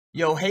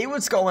Yo, hey,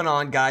 what's going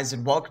on, guys,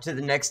 and welcome to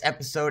the next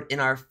episode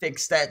in our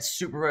Fix That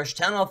Super Rush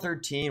Town Hall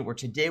 13, where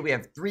today we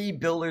have 3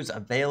 builders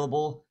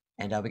available,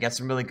 and we got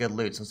some really good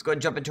loot. So let's go ahead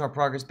and jump into our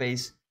progress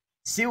base,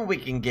 see what we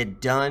can get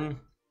done.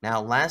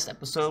 Now, last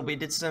episode, we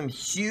did some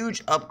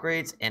huge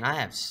upgrades, and I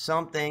have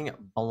something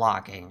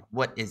blocking.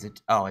 What is it?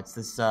 Oh, it's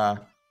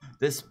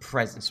this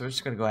present, so we're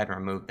just going to go ahead and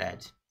remove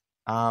that.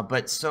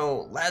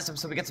 So last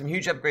episode, we got some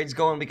huge upgrades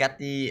going. We got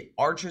the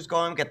archers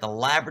going, we got the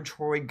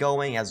laboratory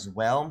going as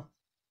well.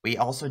 We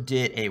also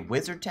did a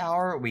wizard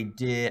tower. We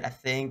did, I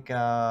think,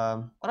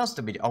 what else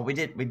did we do? Oh, we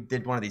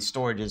did one of these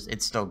storages.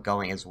 It's still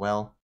going as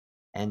well.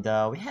 And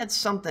we had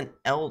something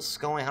else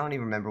going. I don't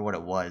even remember what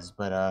it was.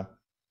 But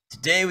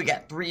today we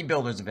got 3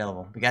 builders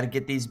available. We got to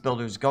get these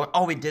builders going.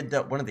 Oh, we did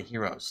one of the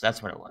heroes.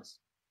 That's what it was.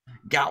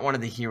 Got one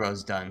of the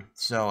heroes done.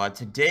 So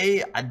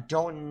today, I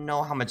don't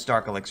know how much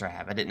dark elixir I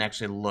have. I didn't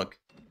actually look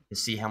to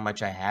see how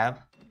much I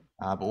have.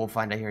 But we'll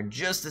find out here in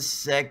just a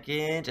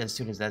second. As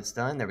soon as that's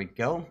done, there we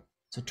go.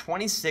 So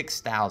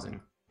 26,000.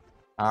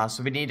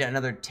 So we need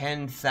another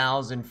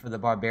 10,000 for the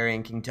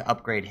Barbarian King to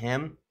upgrade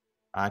him,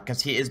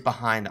 because he is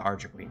behind the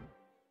Archer Queen.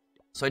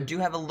 So I do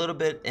have a little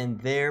bit in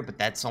there, but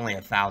that's only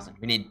 1,000.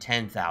 We need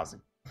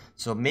 10,000.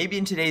 So maybe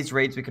in today's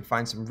raids we could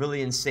find some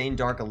really insane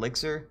Dark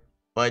Elixir.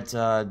 But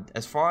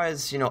as far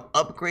as,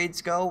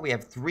 upgrades go, we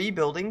have 3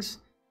 buildings.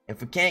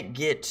 If we can't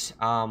get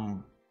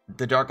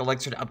the Dark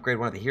Elixir to upgrade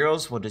one of the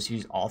heroes, we'll just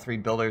use all 3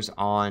 builders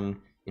on,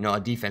 a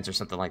defense or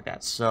something like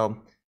that. So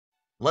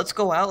let's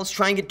go out. Let's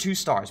try and get 2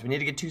 stars. We need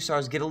to get 2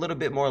 stars, get a little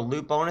bit more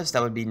loot bonus.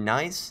 That would be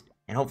nice.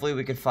 And hopefully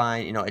we could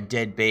find, a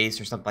dead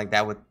base or something like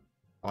that with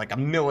like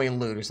 1 million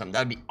loot or something. That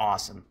would be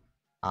awesome.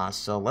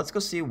 So let's go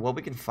see what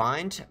we can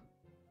find.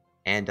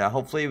 And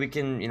hopefully we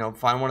can,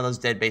 find one of those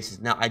dead bases.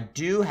 Now, I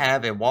do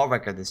have a wall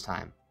wrecker this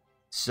time.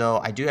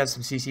 So I do have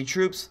some CC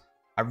troops.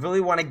 I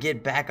really want to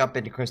get back up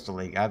into Crystal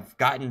League. I've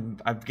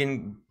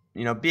been,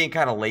 being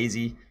kind of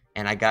lazy.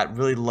 And I got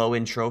really low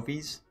in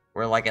trophies.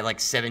 We're like at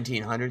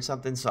 1,700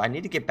 something, so I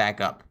need to get back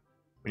up.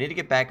 We need to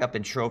get back up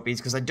in trophies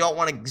because I don't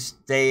want to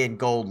stay in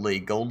Gold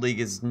League. Gold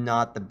League is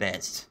not the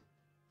best.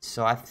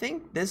 So I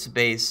think this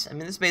base,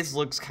 this base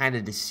looks kind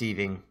of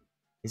deceiving.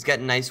 He's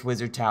got nice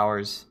wizard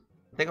towers.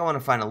 I think I want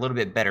to find a little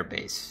bit better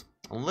base.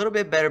 A little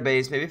bit better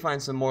base, maybe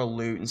find some more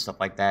loot and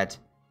stuff like that.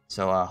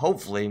 So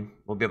hopefully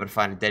we'll be able to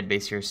find a dead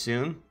base here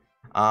soon.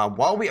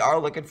 While we are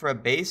looking for a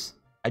base,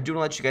 I do want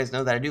to let you guys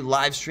know that I do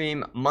live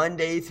stream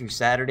Monday through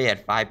Saturday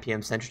at 5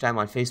 p.m. Central Time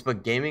on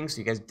Facebook Gaming. So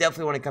you guys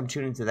definitely want to come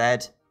tune into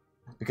that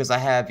because I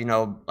have,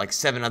 like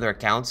 7 other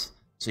accounts.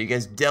 So you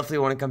guys definitely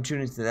want to come tune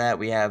into that.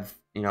 We have,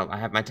 I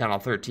have my Town Hall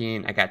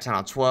 13. I got Town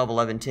Hall 12,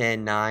 11,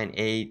 10, 9,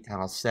 8, Town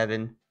Hall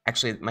 7.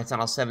 Actually, my Town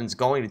Hall 7 is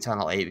going to Town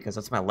Hall 8 because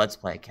that's my Let's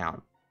Play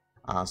account.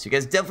 So you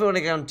guys definitely want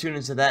to come tune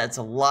into that. It's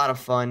a lot of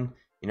fun.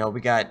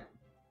 We got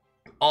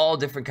all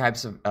different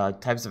types of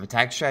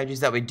attack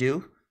strategies that we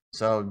do.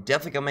 So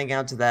definitely come hang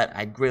out to that.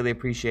 I'd greatly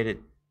appreciate it.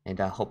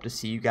 And I hope to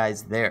see you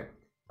guys there.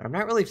 But I'm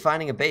not really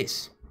finding a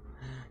base.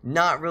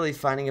 Not really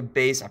finding a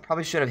base. I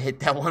probably should have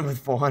hit that one with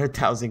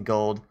 400,000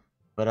 gold.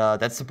 But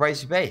that's the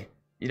price you pay.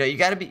 You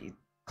gotta be...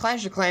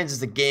 Clash of Clans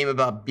is a game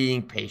about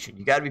being patient.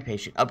 You gotta be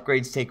patient.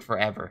 Upgrades take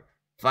forever.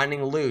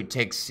 Finding loot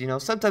takes,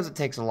 sometimes it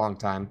takes a long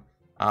time.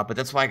 But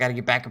that's why I gotta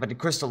get back up into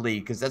Crystal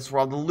League. Because that's where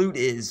all the loot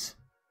is.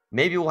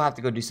 Maybe we'll have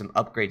to go do some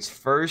upgrades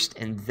first.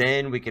 And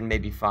then we can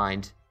maybe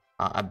find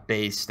a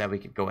base that we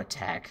could go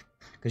attack.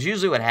 Because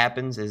usually what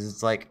happens is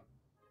it's like,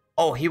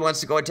 oh, he wants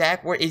to go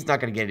attack. He's not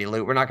going to get any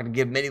loot. We're not going to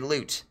give him any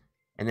loot.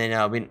 And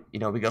then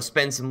we go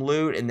spend some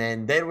loot, and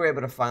then we're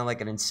able to find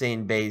like an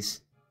insane base.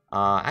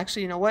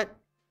 Actually, you know what?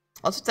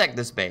 Let's attack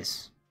this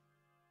base.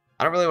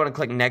 I don't really want to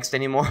click next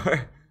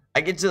anymore. I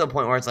get to the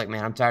point where it's like,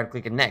 man, I'm tired of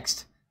clicking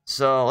next.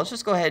 So let's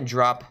just go ahead and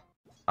drop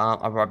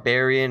a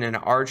barbarian and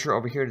an archer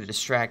over here to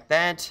distract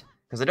that,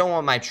 because I don't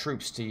want my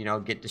troops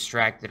to get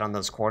distracted on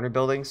those corner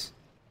buildings.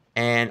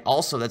 And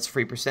also, that's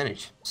free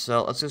percentage.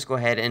 So let's just go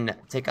ahead and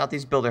take out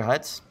these builder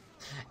huts.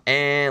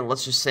 And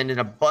let's just send in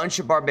a bunch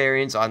of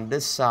barbarians on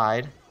this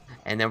side.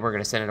 And then we're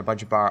going to send in a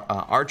bunch of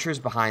archers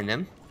behind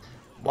them.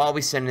 While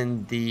we send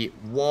in the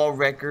wall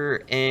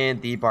wrecker and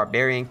the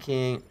barbarian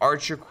king,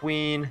 archer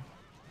queen,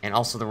 and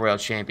also the royal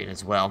champion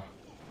as well.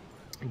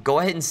 Go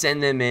ahead and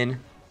send them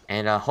in.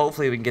 And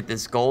hopefully we can get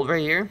this gold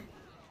right here.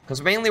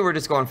 Because mainly we're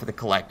just going for the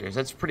collectors.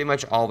 That's pretty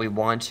much all we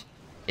want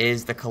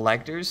is the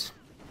collectors.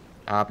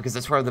 Because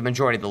that's where the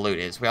majority of the loot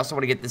is. We also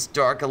want to get this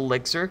dark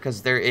elixir,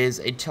 because there is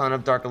a ton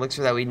of dark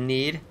elixir that we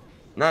need.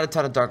 Not a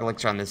ton of dark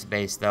elixir on this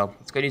base, though.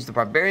 Let's go and use the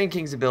Barbarian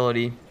King's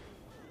ability.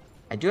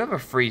 I do have a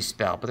freeze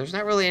spell, but there's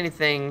not really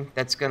anything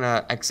that's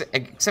gonna...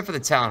 Except for the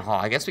Town Hall.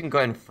 I guess we can go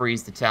ahead and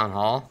freeze the Town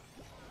Hall,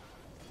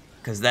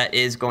 because that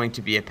is going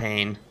to be a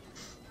pain.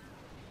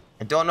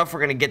 I don't know if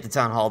we're going to get the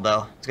Town Hall,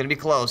 though. It's going to be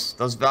close.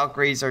 Those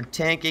Valkyries are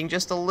tanking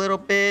just a little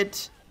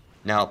bit.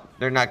 No,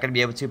 they're not going to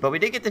be able to, but we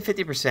did get the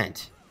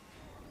 50%.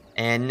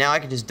 And now I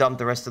can just dump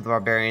the rest of the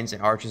barbarians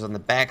and archers on the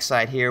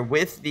backside here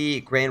with the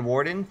Grand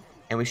Warden.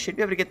 And we should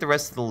be able to get the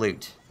rest of the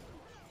loot.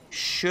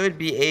 Should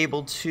be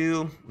able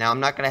to. Now, I'm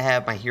not going to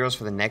have my heroes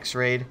for the next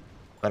raid.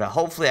 But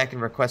hopefully I can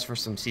request for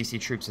some CC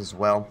troops as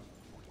well.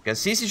 Because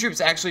CC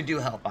troops actually do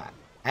help.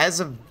 As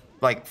of,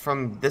 like,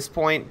 from this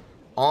point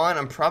on,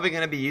 I'm probably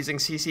going to be using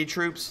CC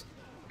troops.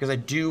 Because I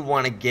do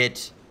want to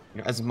get,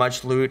 you know, as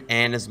much loot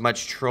and as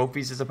much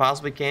trophies as I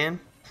possibly can.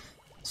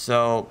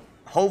 So,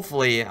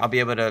 hopefully, I'll be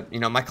able to, you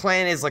know, my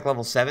clan is like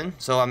level 7.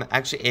 So, I'm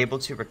actually able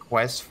to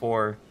request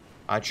for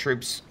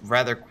troops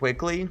rather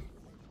quickly.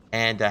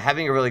 And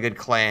having a really good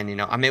clan, you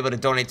know, I'm able to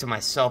donate to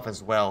myself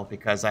as well.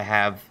 Because I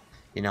have,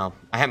 you know,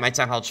 I have my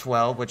Town Hall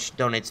 12, which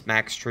donates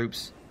max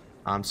troops.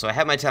 So I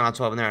have my Town Hall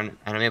 12 in there, and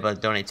I'm able to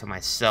donate to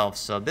myself.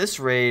 So this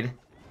raid,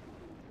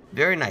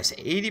 very nice.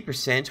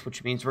 80%,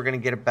 which means we're going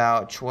to get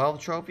about 12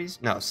 trophies.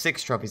 No,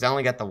 6 trophies. I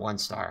only got the 1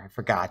 star. I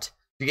forgot.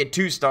 If you get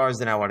 2 stars,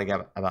 then I want to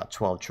get about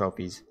 12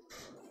 trophies.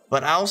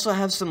 But I also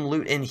have some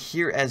loot in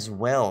here as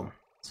well.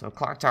 So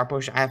Clock Tower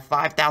Potion, I have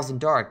 5,000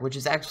 dark, which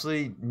is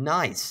actually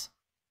nice.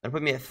 That'll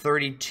put me at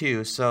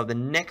 32. So the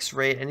next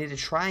raid, I need to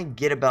try and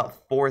get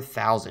about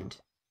 4,000.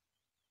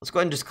 Let's go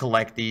ahead and just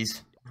collect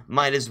these.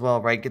 Might as well,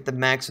 right? Get the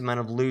max amount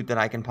of loot that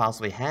I can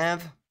possibly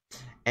have.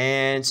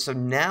 And so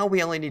now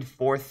we only need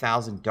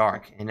 4,000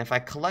 dark. And if I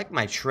collect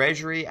my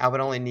treasury, I would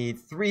only need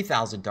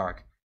 3,000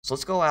 dark. So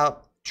let's go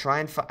out, try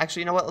and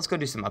actually, you know what? Let's go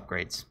do some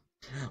upgrades.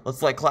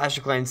 Let's let Clash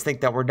of Clans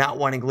think that we're not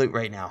wanting loot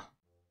right now.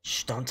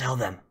 Shh, don't tell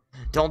them.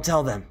 Don't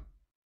tell them.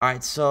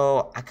 Alright,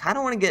 so I kind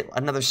of want to get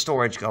another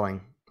storage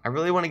going. I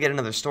really want to get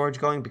another storage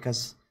going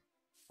because,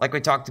 like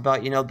we talked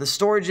about, you know, the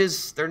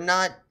storages, they're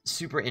not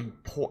super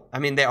important. I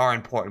mean, they are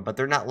important, but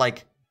they're not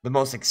like the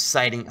most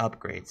exciting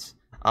upgrades.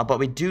 But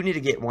we do need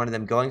to get one of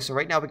them going. So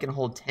right now we can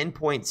hold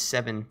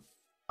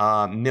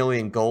 10.7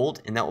 million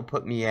gold, and that will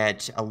put me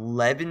at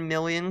 11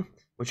 million,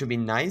 which would be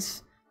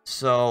nice.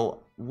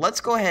 So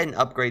let's go ahead and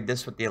upgrade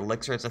this with the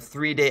elixir. It's a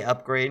 3-day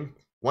upgrade,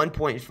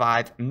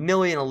 1.5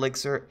 million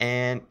elixir,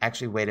 and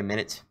actually, wait a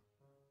minute.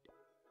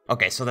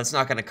 Okay, so that's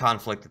not going to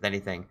conflict with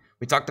anything.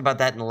 We talked about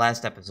that in the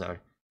last episode.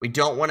 We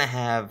don't want to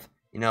have,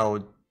 you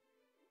know,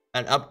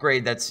 an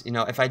upgrade that's, you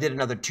know, if I did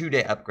another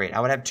 2-day upgrade, I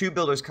would have 2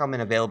 builders come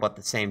in available at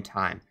the same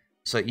time.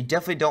 So you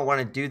definitely don't want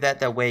to do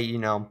that. That way, you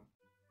know,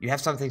 you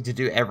have something to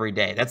do every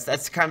day.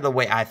 That's kind of the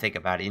way I think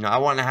about it. You know, I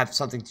want to have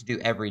something to do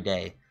every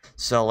day.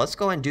 So let's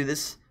go and do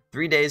this.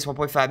 3 days,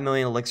 1.5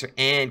 million elixir,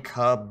 and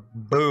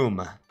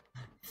kaboom.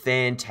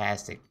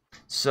 Fantastic.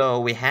 So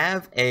we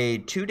have a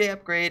 2-day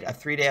upgrade, a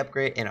 3-day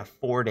upgrade, and a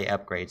 4-day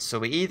upgrade. So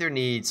we either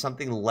need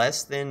something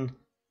less than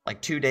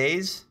like 2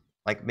 days,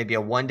 like maybe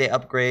a 1-day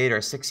upgrade or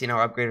a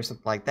 16-hour upgrade or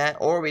something like that,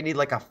 or we need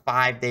like a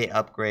 5-day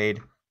upgrade.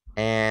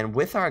 And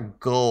with our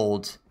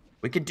gold,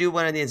 we could do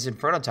one of these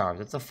Inferno Towers.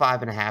 That's a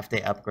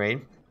 5.5-day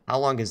upgrade. How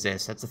long is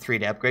this? That's a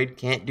 3-day upgrade.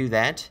 Can't do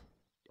that.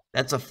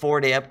 That's a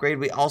 4-day upgrade.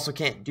 We also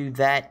can't do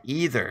that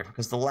either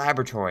because the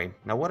laboratory.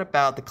 Now, what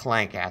about the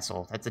Clan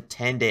Castle? That's a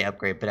 10-day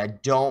upgrade, but I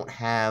don't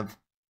have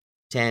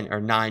 10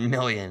 or 9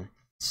 million.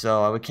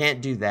 So we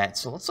can't do that.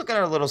 So let's look at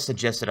our little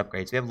suggested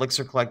upgrades. We have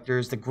Elixir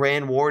Collectors, the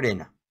Grand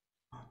Warden.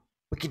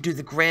 We could do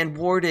the Grand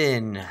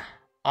Warden.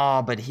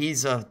 Oh, but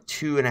he's a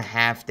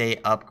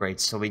 2.5-day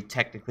upgrade, so we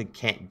technically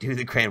can't do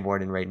the Grand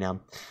Warden right now.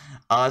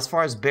 As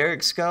far as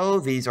barracks go,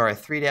 these are a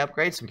 3-day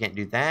upgrade, so we can't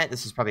do that.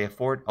 This is probably a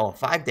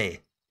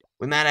 5-day.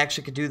 We might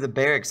actually could do the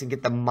barracks and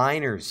get the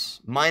miners.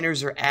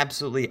 Miners are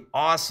absolutely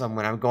awesome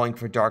when I'm going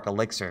for Dark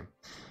Elixir.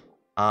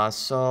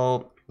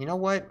 So, you know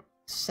what?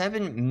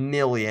 7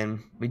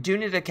 million. We do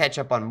need to catch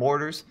up on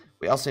mortars.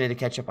 We also need to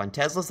catch up on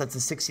Teslas. That's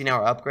a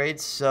 16-hour upgrade.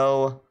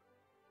 So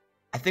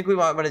I think we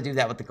might want to do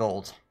that with the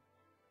gold.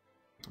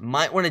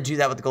 Might want to do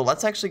that with the gold.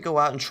 Let's actually go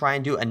out and try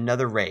and do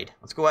another raid.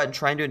 Let's go out and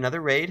try and do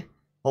another raid.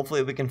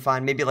 Hopefully we can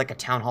find maybe like a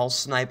Town Hall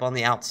snipe on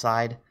the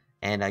outside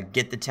and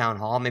get the Town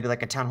Hall. Maybe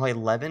like a Town Hall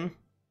 11.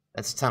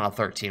 That's a Town Hall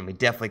 13. We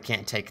definitely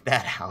can't take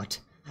that out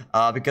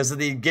because of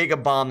the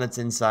Giga Bomb that's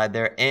inside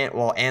there,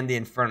 and the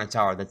Inferno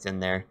Tower that's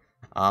in there.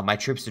 My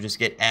troops will just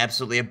get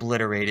absolutely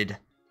obliterated.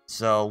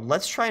 So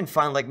let's try and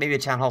find like maybe a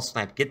Town Hall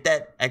snipe. Get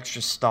that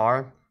extra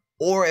star.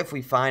 Or if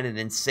we find an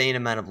insane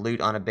amount of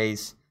loot on a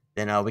base,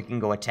 then we can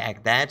go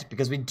attack that.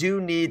 Because we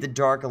do need the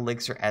Dark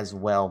Elixir as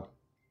well.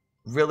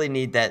 Really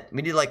need that.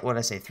 We need like, what did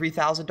I say,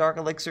 3,000 Dark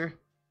Elixir?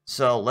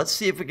 So let's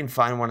see if we can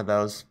find one of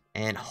those.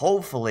 And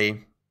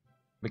hopefully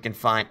we can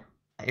find...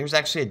 Here's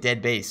actually a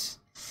dead base.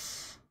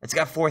 It's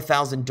got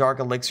 4,000 Dark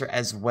Elixir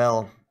as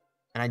well.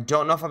 And I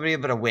don't know if I'm going to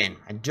be able to win.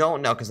 I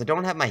don't know, because I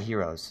don't have my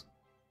heroes.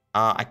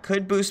 I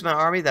could boost my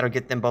army. That'll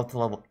get them both to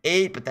level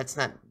 8, but that's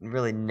not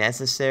really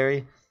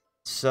necessary.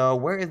 So,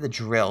 where are the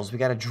drills? We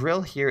got a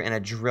drill here and a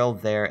drill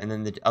there, and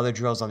then the other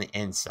drills on the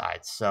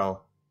inside.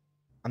 So,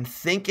 I'm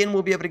thinking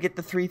we'll be able to get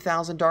the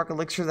 3,000 Dark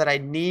Elixir that I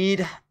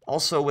need.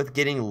 Also, with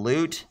getting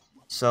loot.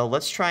 So,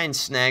 let's try and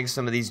snag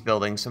some of these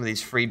buildings, some of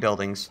these free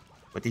buildings.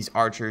 With these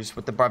archers,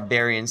 with the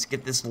barbarians.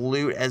 Get this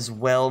loot as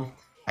well.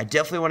 I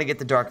definitely want to get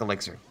the Dark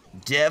Elixir.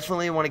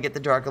 Definitely want to get the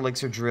Dark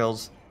Elixir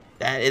drills.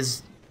 That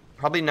is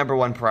probably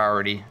 #1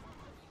 priority.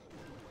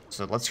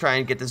 So let's try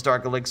and get this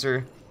Dark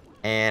Elixir.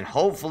 And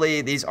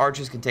hopefully these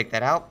archers can take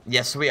that out.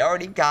 Yes, so we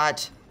already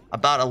got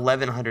about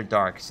 1,100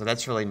 Dark. So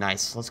that's really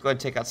nice. Let's go ahead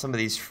and take out some of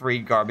these free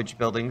garbage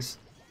buildings.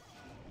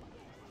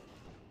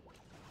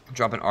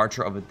 Drop an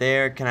archer over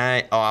there. Can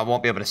I? Oh, I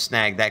won't be able to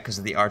snag that because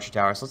of the archer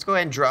tower. So let's go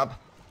ahead and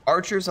drop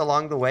archers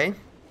along the way.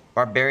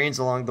 Barbarians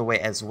along the way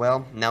as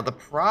well. Now, the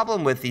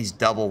problem with these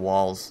double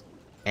walls,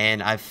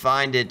 and I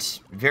find it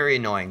very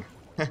annoying,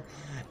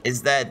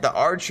 is that the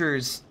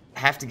archers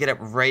have to get up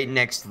right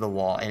next to the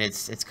wall, and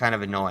it's kind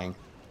of annoying.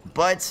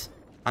 But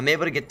I'm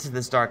able to get to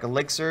this dark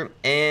elixir,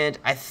 and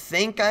I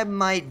think I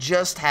might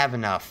just have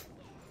enough.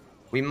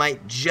 We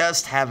might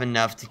just have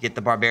enough to get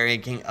the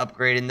Barbarian King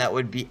upgrade, and that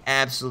would be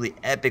absolutely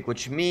epic,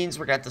 which means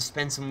we're going to have to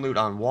spend some loot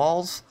on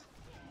walls,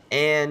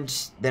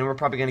 and then we're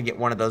probably going to get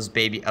one of those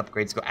baby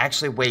upgrades. Go.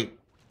 Actually, wait.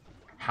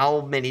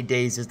 How many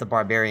days is the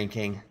Barbarian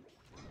King?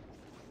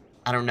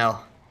 I don't know.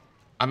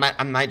 I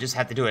might just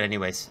have to do it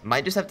anyways.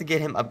 Might just have to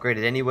get him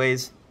upgraded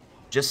anyways,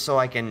 just so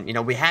I can, you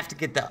know, we have to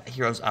get the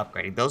heroes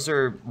upgraded. Those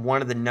are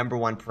one of the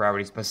 #1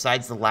 priorities,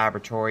 besides the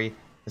laboratory,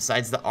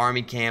 besides the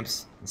army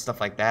camps and stuff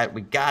like that.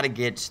 We gotta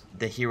get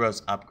the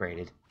heroes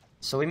upgraded.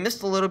 So we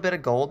missed a little bit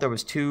of gold. There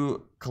was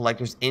 2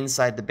 collectors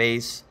inside the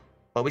base,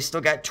 but we still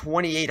got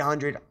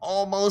 2,800,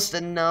 almost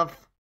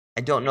enough.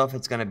 I don't know if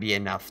it's gonna be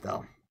enough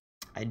though.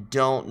 I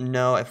don't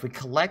know. If we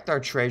collect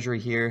our treasury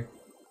here,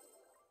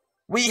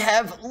 we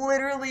have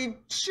literally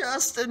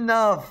just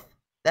enough.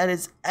 That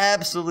is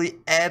absolutely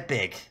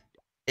epic.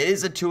 It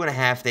is a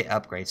 2.5 day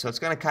upgrade, so it's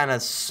going to kind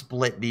of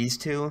split these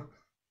two,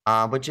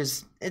 which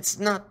is, it's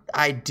not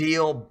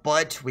ideal,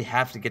 but we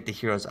have to get the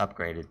heroes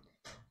upgraded.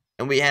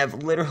 And we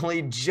have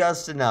literally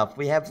just enough.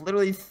 We have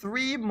literally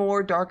 3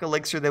 more dark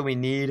elixir than we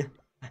need.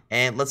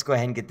 And let's go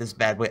ahead and get this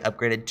bad boy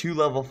upgraded to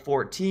level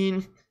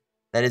 14.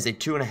 That is a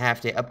 2.5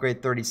 day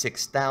upgrade,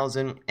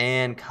 36,000,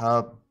 and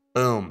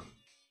kaboom.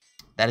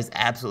 That is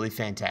absolutely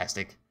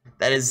fantastic.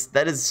 That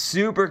is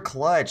super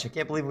clutch. I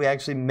can't believe we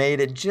actually made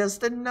it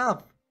just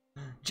enough.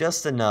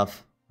 Just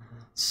enough.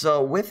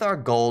 So with our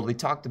gold, we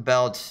talked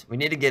about we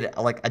need to get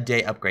like a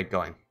day upgrade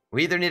going.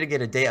 We either need to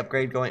get a day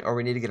upgrade going or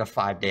we need to get a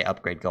 5-day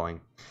upgrade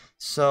going.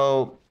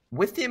 So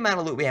with the amount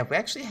of loot we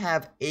actually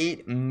have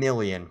 8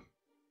 million.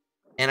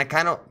 And I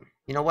kind of,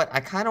 you know what? I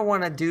kind of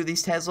want to do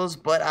these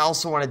Teslas, but I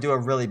also want to do a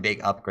really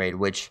big upgrade,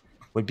 which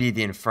would be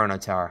the Inferno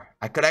Tower.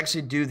 I could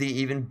actually do the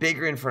even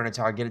bigger Inferno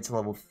Tower, get it to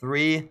level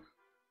 3.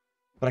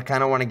 But I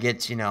kind of want to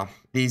get, you know,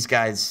 these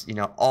guys, you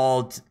know,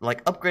 all,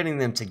 like, upgrading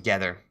them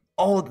together.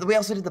 Oh, we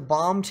also did the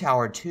bomb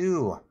tower,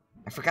 too.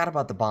 I forgot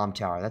about the bomb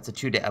tower. That's a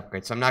 2-day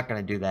upgrade, so I'm not going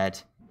to do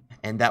that.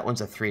 And that one's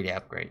a 3-day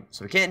upgrade.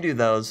 So we can't do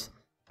those.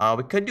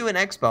 We could do an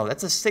expo.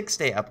 That's a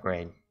 6-day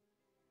upgrade.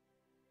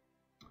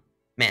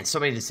 Man,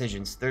 so many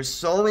decisions. There's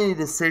so many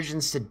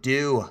decisions to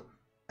do.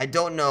 I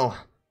don't know.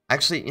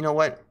 Actually, you know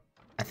what?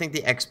 I think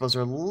the expos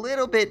are a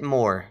little bit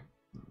more,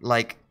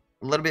 like,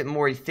 a little bit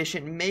more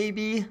efficient,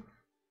 maybe.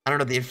 I don't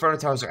know. The Inferno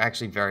Towers are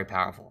actually very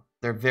powerful.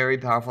 They're very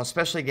powerful,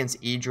 especially against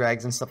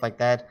E-Drags and stuff like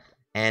that.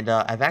 And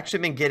I've actually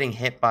been getting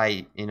hit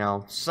by, you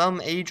know, some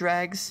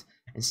E-Drags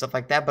and stuff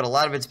like that, but a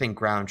lot of it's been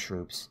ground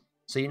troops.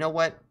 So you know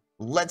what?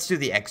 Let's do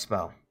the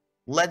expo.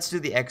 Let's do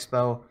the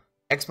expo.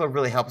 Expo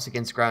really helps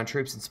against ground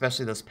troops,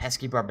 especially those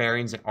pesky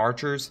barbarians and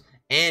archers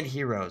and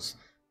heroes.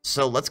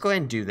 So let's go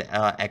ahead and do the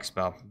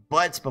expo.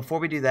 But before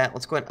we do that,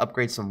 let's go ahead and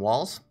upgrade some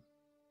walls.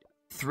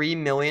 3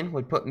 million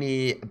would put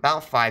me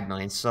about 5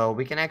 million, so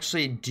we can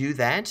actually do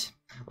that.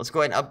 Let's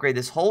go ahead and upgrade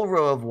this whole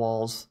row of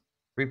walls.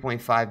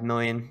 3.5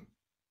 million.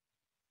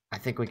 I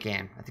think we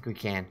can. I think we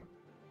can.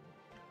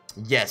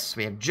 Yes,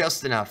 we have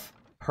just enough.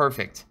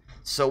 Perfect.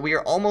 So we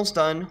are almost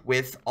done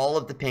with all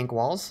of the pink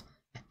walls.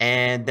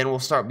 And then we'll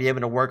start be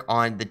able to work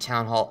on the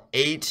Town Hall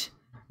 8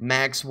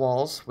 max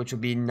walls, which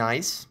would be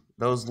nice.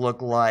 Those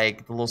look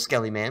like the little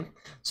skelly man.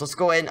 So let's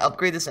go ahead and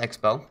upgrade this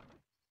expo.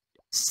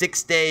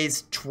 6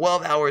 days,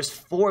 12 hours,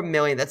 4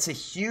 million. That's a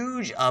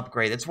huge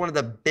upgrade. That's one of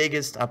the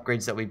biggest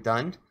upgrades that we've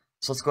done.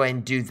 So let's go ahead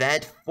and do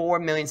that. 4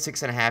 million,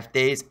 6.5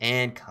 days,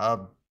 and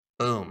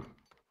kaboom.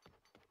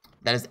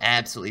 That is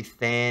absolutely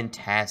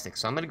fantastic.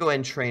 So I'm going to go ahead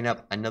and train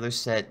up another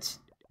set,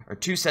 or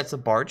 2 sets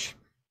of Barch.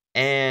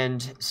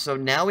 And so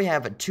now we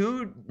have a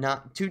 2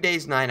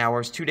 days, 9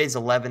 hours, 2 days,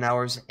 11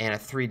 hours, and a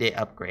 3-day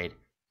upgrade.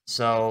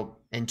 So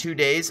in 2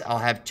 days, I'll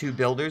have 2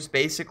 builders,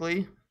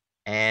 basically.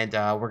 And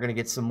we're going to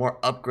get some more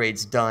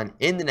upgrades done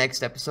in the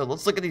next episode.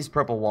 Let's look at these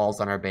purple walls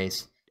on our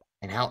base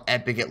and how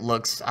epic it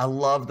looks. I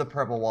love the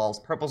purple walls.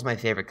 Purple's my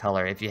favorite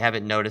color. If you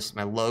haven't noticed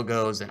my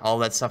logos and all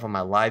that stuff on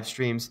my live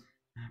streams,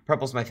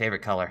 purple's my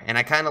favorite color. And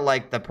I kind of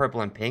like the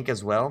purple and pink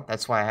as well.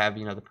 That's why I have,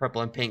 you know, the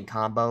purple and pink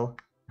combo.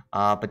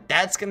 But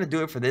that's going to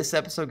do it for this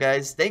episode,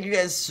 guys. Thank you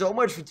guys so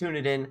much for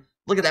tuning in.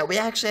 Look at that. We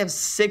actually have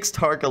 6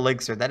 Dark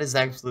Elixir. That is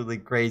absolutely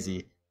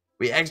crazy.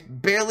 We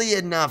barely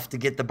enough to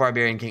get the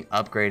Barbarian King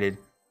upgraded.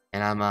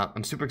 And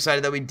I'm super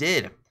excited that we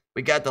did.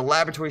 We got the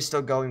laboratory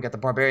still going. We got the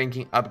Barbarian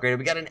King upgraded.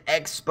 We got an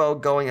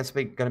expo going. That's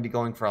going to be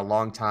going for a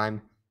long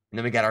time. And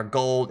then we got our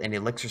gold and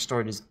elixir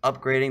storage is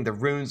upgrading. The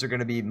runes are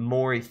going to be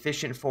more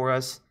efficient for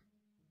us.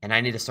 And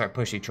I need to start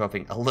pushing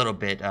trophying a little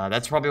bit.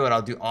 That's probably what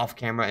I'll do off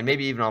camera and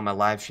maybe even on my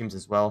live streams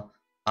as well.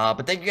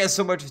 But thank you guys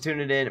so much for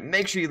tuning in.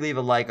 Make sure you leave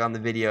a like on the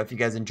video if you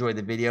guys enjoyed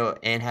the video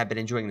and have been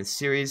enjoying the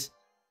series.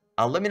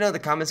 Let me know in the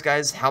comments,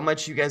 guys, how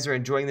much you guys are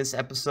enjoying this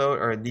episode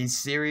or these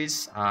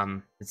series.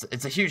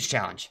 It's a huge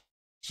challenge.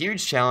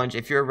 Huge challenge.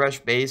 If you're a Rush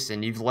base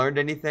and you've learned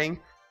anything,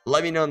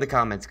 let me know in the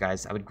comments,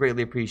 guys. I would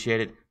greatly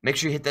appreciate it. Make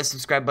sure you hit that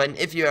subscribe button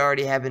if you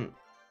already haven't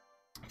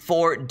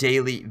for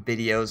daily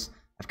videos.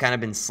 I've kind of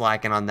been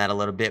slacking on that a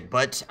little bit,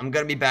 but I'm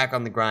going to be back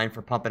on the grind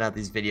for pumping out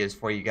these videos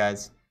for you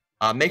guys.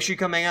 Make sure you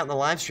come hang out in the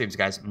live streams,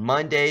 guys.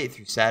 Monday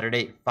through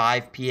Saturday,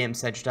 5 p.m.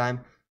 Central Time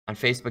on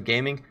Facebook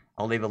Gaming.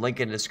 I'll leave a link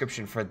in the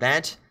description for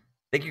that.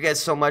 Thank you guys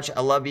so much.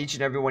 I love each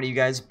and every one of you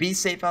guys. Be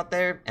safe out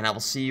there, and I will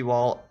see you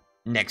all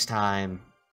next time.